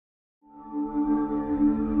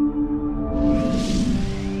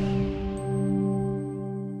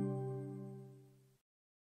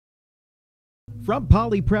From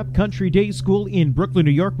Poly Prep Country Day School in Brooklyn,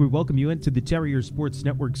 New York, we welcome you into the Terrier Sports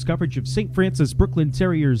Network's coverage of St. Francis Brooklyn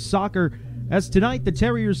Terriers soccer. As tonight, the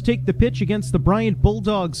Terriers take the pitch against the Bryant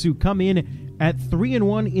Bulldogs, who come in at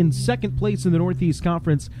 3-1 in second place in the Northeast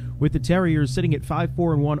Conference, with the Terriers sitting at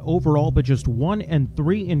 5-4-1 overall, but just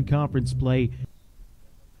 1-3 in conference play.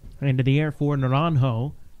 Into the air for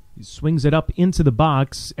Naranjo. He swings it up into the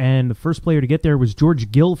box, and the first player to get there was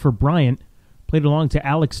George Gill for Bryant. Played along to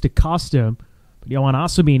Alex DaCosta. But Yohan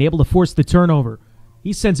Asamin able to force the turnover.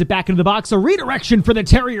 He sends it back into the box. A redirection for the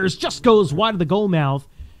Terriers just goes wide of the goal mouth.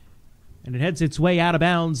 And it heads its way out of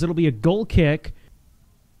bounds. It'll be a goal kick.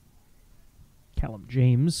 Callum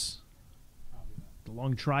James. The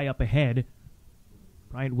long try up ahead.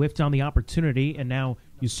 Bryant whiffed on the opportunity. And now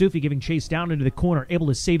Yusufi giving chase down into the corner. Able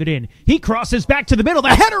to save it in. He crosses back to the middle.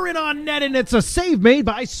 The header in on net. And it's a save made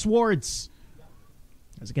by Swartz.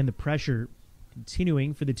 As again the pressure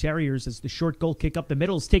continuing for the Terriers as the short goal kick up the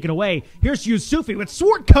middle is taken away. Here's Yusufi with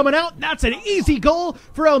Swart coming out, and that's an easy goal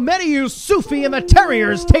for Elmedi Yusufi, and the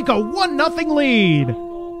Terriers take a 1-0 lead.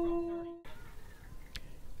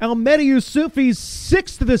 Elmedi Yusufi's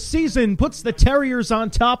 6th of the season puts the Terriers on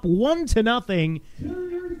top 1-0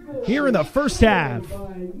 here in the first half.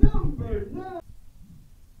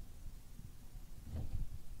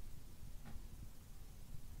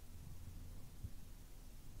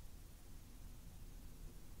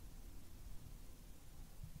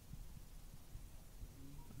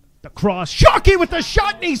 The cross, Shockey with the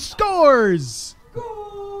shot, and he scores!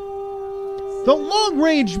 The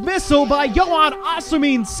long-range missile by Yohan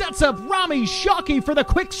Asamin sets up Rami Shockey for the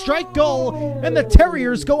quick strike goal, and the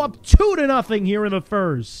Terriers go up 2-0 here in the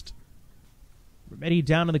first. Remedi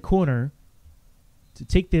down in the corner to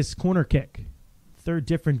take this corner kick. Third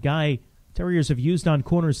different guy Terriers have used on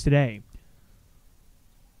corners today.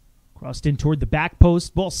 Crossed in toward the back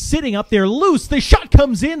post, ball sitting up there loose. The shot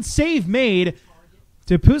comes in, save made.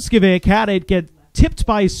 Puskovic had it get tipped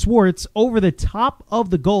by Swartz over the top of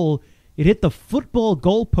the goal. It hit the football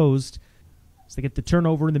goalpost as they get the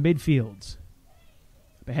turnover in the midfield.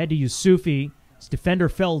 Up ahead to Yusufi. His defender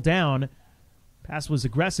fell down. Pass was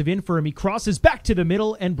aggressive in for him. He crosses back to the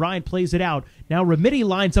middle, and Bryant plays it out. Now Remedi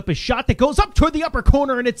lines up a shot that goes up toward the upper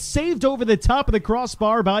corner, and it's saved over the top of the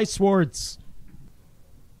crossbar by Swartz.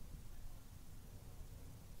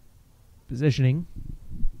 Positioning.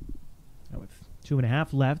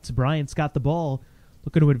 2.5 left. Bryant's got the ball,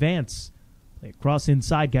 looking to advance. Play across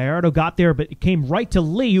inside. Gallardo got there, but it came right to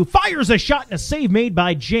Lee, who fires a shot and a save made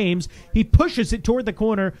by James. He pushes it toward the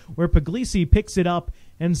corner, where Puglisi picks it up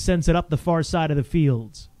and sends it up the far side of the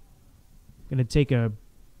field. Going to take a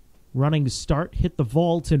running start, hit the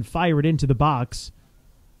vault, and fire it into the box.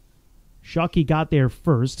 Shockey got there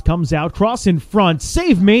first, comes out, cross in front,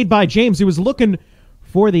 save made by James. He was looking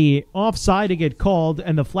for the offside to get called,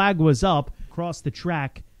 and the flag was up. Across the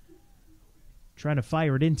track, trying to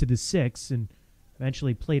fire it into the 6, and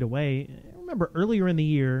eventually played away. I remember earlier in the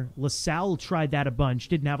year, LaSalle tried that a bunch,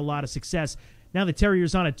 didn't have a lot of success. Now the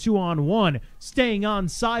Terriers on a 2-on-1. Staying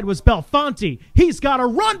onside was Belfonte. He's got a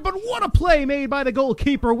run, but what a play made by the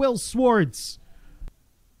goalkeeper, Will Swartz.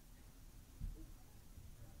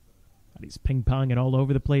 He's ping-ponging all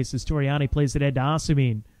over the place as Toriani plays it head to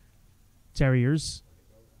Asamin. Terriers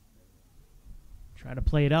trying to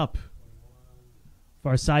play it up.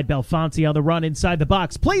 Far side, Belfonte on the run inside the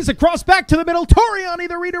box. Plays across back to the middle. Toriani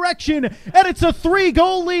the redirection. And it's a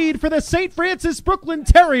 3-goal lead for the St. Francis Brooklyn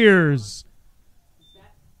Terriers.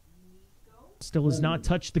 Still has not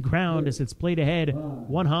touched the ground as it's played ahead.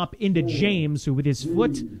 One hop into James, who with his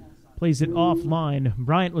foot plays it offline.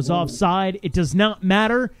 Bryant was offside. It does not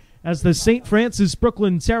matter as the St. Francis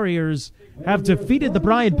Brooklyn Terriers have defeated the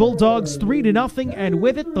Bryant Bulldogs 3-0, and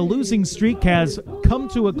with it, the losing streak has come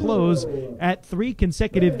to a close at 3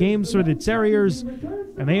 consecutive games for the Terriers,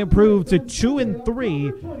 and they improved to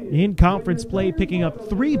 2-3 in conference play, picking up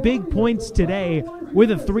 3 big points today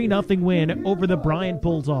with a 3-0 win over the Bryant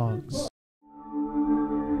Bulldogs.